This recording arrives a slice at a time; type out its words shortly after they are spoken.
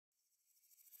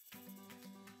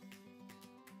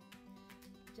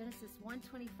Genesis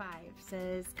 1:25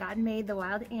 says, God made the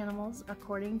wild animals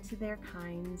according to their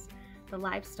kinds, the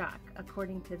livestock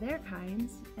according to their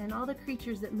kinds, and all the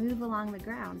creatures that move along the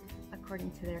ground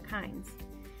according to their kinds.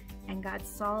 And God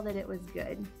saw that it was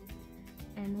good.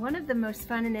 And one of the most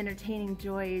fun and entertaining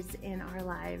joys in our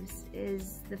lives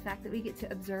is the fact that we get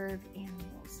to observe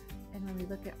animals. And when we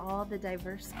look at all the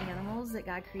diverse animals that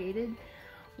God created,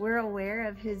 we're aware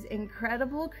of His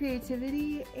incredible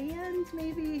creativity and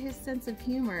maybe His sense of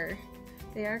humor.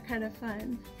 They are kind of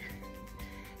fun.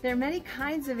 There are many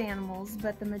kinds of animals,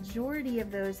 but the majority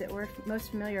of those that we're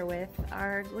most familiar with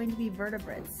are going to be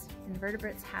vertebrates. And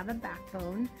vertebrates have a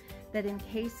backbone that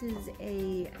encases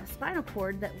a spinal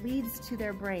cord that leads to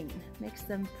their brain, makes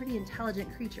them pretty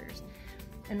intelligent creatures.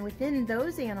 And within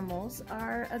those animals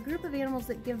are a group of animals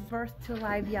that give birth to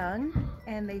live young,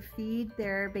 and they feed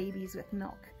their babies with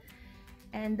milk.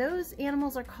 And those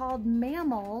animals are called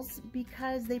mammals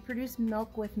because they produce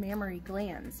milk with mammary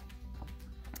glands.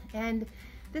 And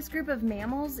this group of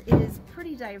mammals is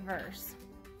pretty diverse.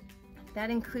 That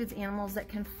includes animals that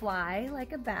can fly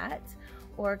like a bat,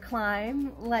 or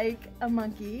climb like a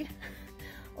monkey,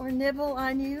 or nibble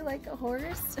on you like a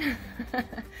horse.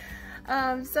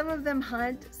 Some of them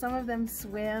hunt, some of them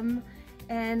swim,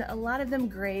 and a lot of them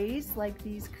graze like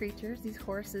these creatures, these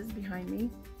horses behind me.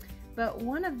 But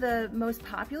one of the most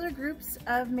popular groups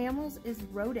of mammals is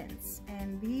rodents,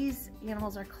 and these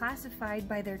animals are classified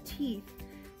by their teeth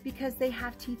because they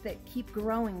have teeth that keep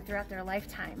growing throughout their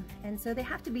lifetime. And so they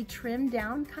have to be trimmed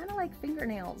down, kind of like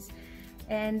fingernails.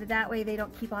 And that way they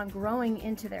don't keep on growing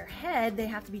into their head, they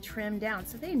have to be trimmed down.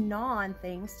 So they gnaw on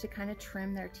things to kind of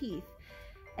trim their teeth.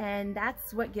 And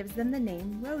that's what gives them the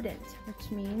name rodent,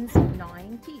 which means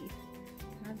gnawing teeth.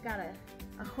 I've got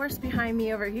a horse behind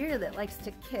me over here that likes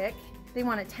to kick. They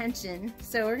want attention.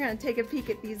 So we're gonna take a peek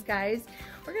at these guys.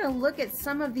 We're gonna look at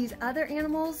some of these other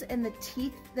animals and the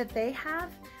teeth that they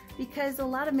have, because a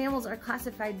lot of mammals are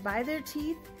classified by their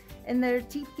teeth, and their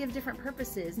teeth give different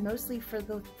purposes, mostly for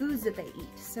the foods that they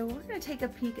eat. So we're gonna take a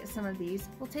peek at some of these.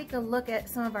 We'll take a look at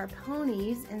some of our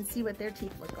ponies and see what their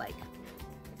teeth look like.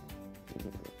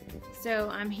 So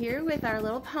I'm here with our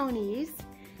little ponies,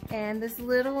 and this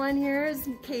little one here is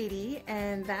Katie,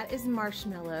 and that is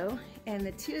Marshmallow. And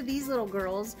the two of these little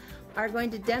girls are going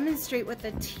to demonstrate what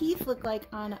the teeth look like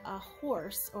on a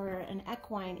horse or an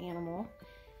equine animal.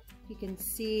 You can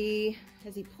see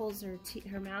as he pulls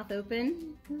her mouth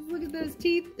open. Look at those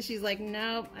teeth. She's like,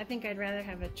 nope, I think I'd rather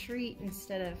have a treat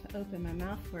instead of open my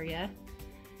mouth for you.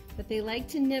 But they like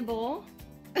to nibble.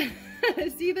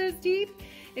 See those teeth?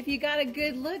 If you got a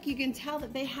good look, you can tell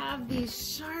that they have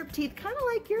these sharp teeth, kind of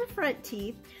like your front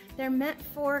teeth. They're meant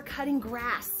for cutting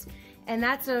grass. And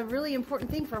that's a really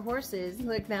important thing for horses.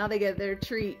 Look, now they get their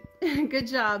treat. Good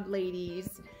job, ladies.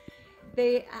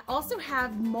 They also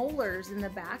have molars in the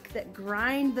back that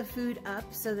grind the food up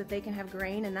so that they can have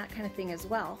grain and that kind of thing as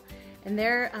well. And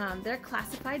they're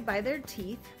classified by their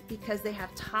teeth because they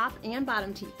have top and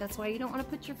bottom teeth. That's why you don't want to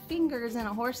put your fingers in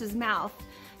a horse's mouth,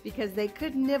 because they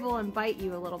could nibble and bite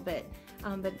you a little bit.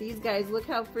 But these guys, look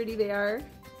how pretty they are.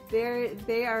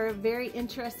 They are a very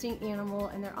interesting animal,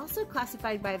 and they're also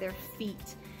classified by their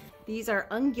feet. These are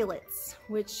ungulates,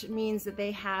 which means that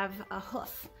they have a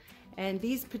hoof. And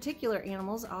these particular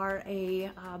animals are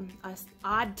a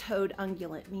odd-toed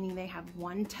ungulate, meaning they have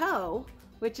one toe,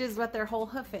 which is what their whole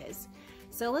hoof is.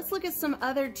 So let's look at some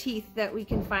other teeth that we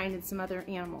can find in some other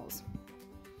animals.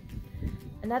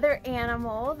 Another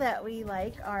animal that we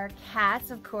like are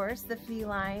cats, of course, the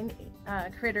feline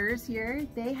critters here.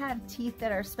 They have teeth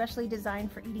that are specially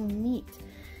designed for eating meat.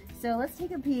 So let's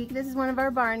take a peek. This is one of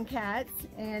our barn cats,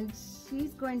 and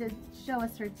she's going to show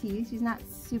us her teeth. She's not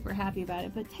super happy about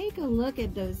it, but take a look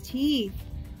at those teeth.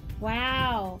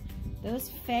 Wow, those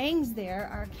fangs there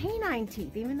are canine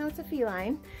teeth, even though it's a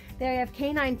feline. They have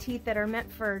canine teeth that are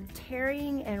meant for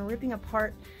tearing and ripping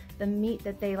apart the meat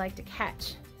that they like to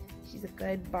catch. She's a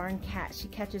good barn cat. She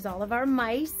catches all of our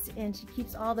mice, and she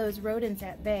keeps all those rodents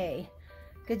at bay.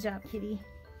 Good job, kitty.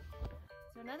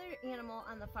 So another animal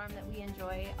on the farm that we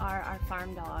enjoy are our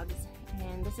farm dogs.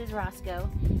 And this is Roscoe.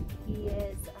 He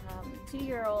is a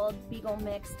 2-year-old Beagle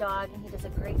mix dog, and he does a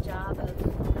great job of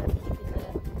keeping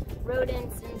the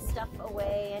rodents and stuff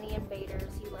away, any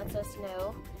invaders. He lets us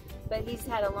know. But he's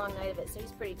had a long night of it, so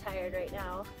he's pretty tired right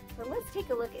now. So let's take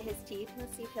a look at his teeth.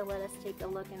 Let's see if he'll let us take a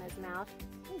look in his mouth.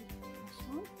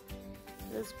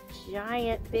 Those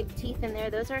giant big teeth in there,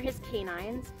 those are his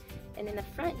canines. And in the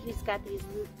front, he's got these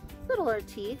littler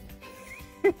teeth.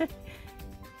 I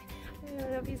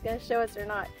don't know if he's going to show us or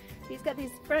not. He's got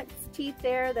these front teeth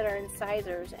there that are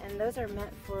incisors, and those are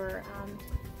meant for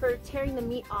tearing the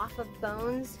meat off of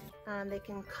bones They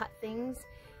can cut things.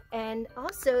 And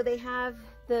also they have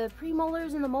the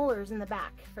premolars and the molars in the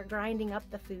back for grinding up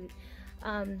the food.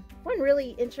 One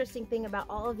really interesting thing about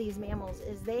all of these mammals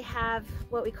is they have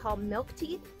what we call milk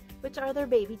teeth, which are their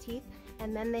baby teeth,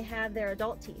 and then they have their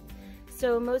adult teeth.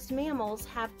 So most mammals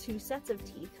have 2 sets of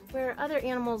teeth, where other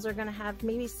animals are going to have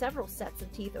maybe several sets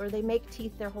of teeth, or they make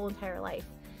teeth their whole entire life.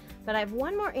 But I have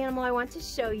one more animal I want to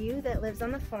show you that lives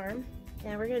on the farm,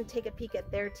 and we're going to take a peek at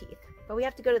their teeth. But we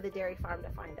have to go to the dairy farm to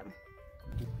find them.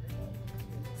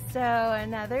 So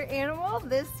another animal,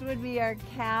 this would be our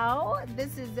cow.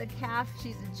 This is a calf,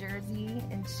 she's a Jersey,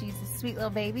 and she's a sweet little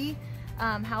baby.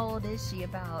 How old is she?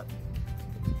 About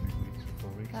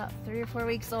 3 or 4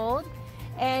 weeks old.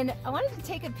 And I wanted to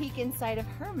take a peek inside of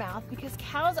her mouth because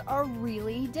cows are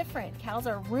really different. Cows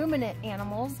are ruminant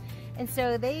animals, and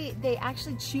so they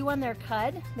actually chew on their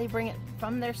cud. They bring it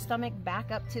from their stomach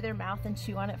back up to their mouth and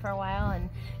chew on it for a while, and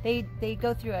they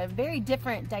go through a very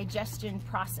different digestion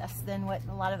process than what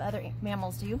a lot of other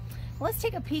mammals do. Well, let's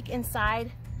take a peek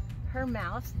inside her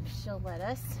mouth. She'll let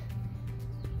us.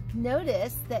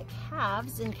 Notice that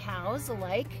calves and cows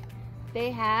alike,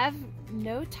 they have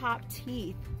no top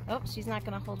teeth. Oh, she's not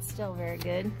going to hold still very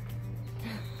good.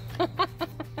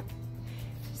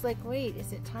 She's like, wait,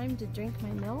 is it time to drink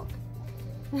my milk?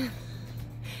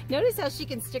 Notice how she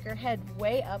can stick her head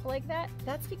way up like that?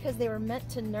 That's because they were meant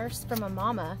to nurse from a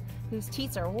mama whose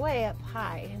teeth are way up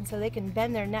high, and so they can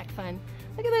bend their neck fun.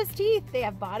 Look at those teeth. They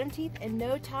have bottom teeth and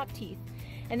no top teeth.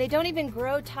 And they don't even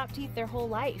grow top teeth their whole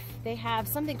life. They have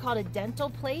something called a dental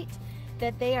plate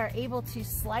that they are able to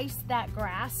slice that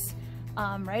grass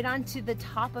right onto the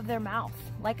top of their mouth,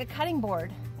 like a cutting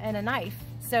board and a knife.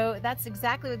 So that's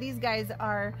exactly what these guys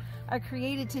are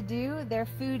created to do. Their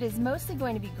food is mostly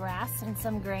going to be grass and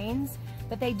some grains,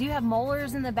 but they do have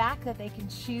molars in the back that they can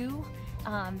chew.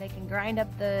 They can grind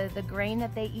up the grain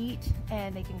that they eat,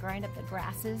 and they can grind up the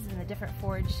grasses and the different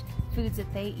forage foods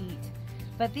that they eat.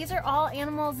 But these are all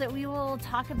animals that we will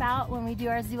talk about when we do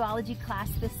our zoology class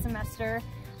this semester.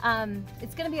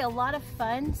 It's going to be a lot of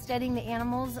fun studying the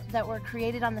animals that were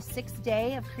created on the 6th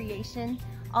day of creation.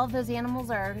 All of those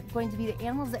animals are going to be the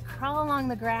animals that crawl along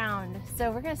the ground. So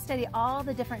we're going to study all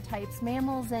the different types,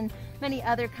 mammals and many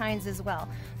other kinds as well.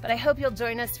 But I hope you'll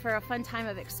join us for a fun time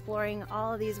of exploring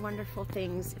all of these wonderful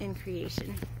things in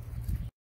creation.